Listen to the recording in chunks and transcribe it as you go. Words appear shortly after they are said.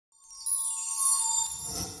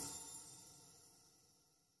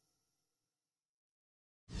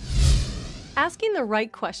Asking the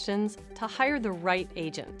right questions to hire the right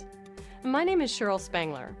agent. My name is Cheryl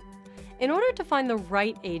Spangler. In order to find the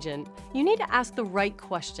right agent, you need to ask the right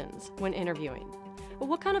questions when interviewing.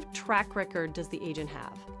 What kind of track record does the agent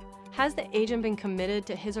have? Has the agent been committed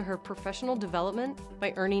to his or her professional development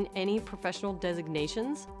by earning any professional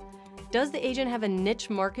designations? Does the agent have a niche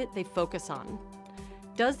market they focus on?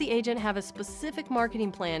 Does the agent have a specific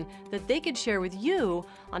marketing plan that they could share with you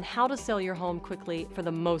on how to sell your home quickly for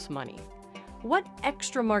the most money? What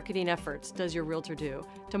extra marketing efforts does your realtor do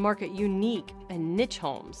to market unique and niche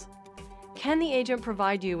homes? Can the agent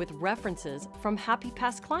provide you with references from happy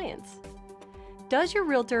past clients? Does your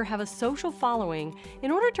realtor have a social following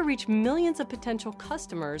in order to reach millions of potential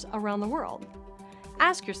customers around the world?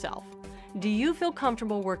 Ask yourself, do you feel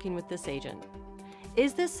comfortable working with this agent?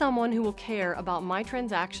 Is this someone who will care about my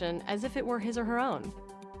transaction as if it were his or her own?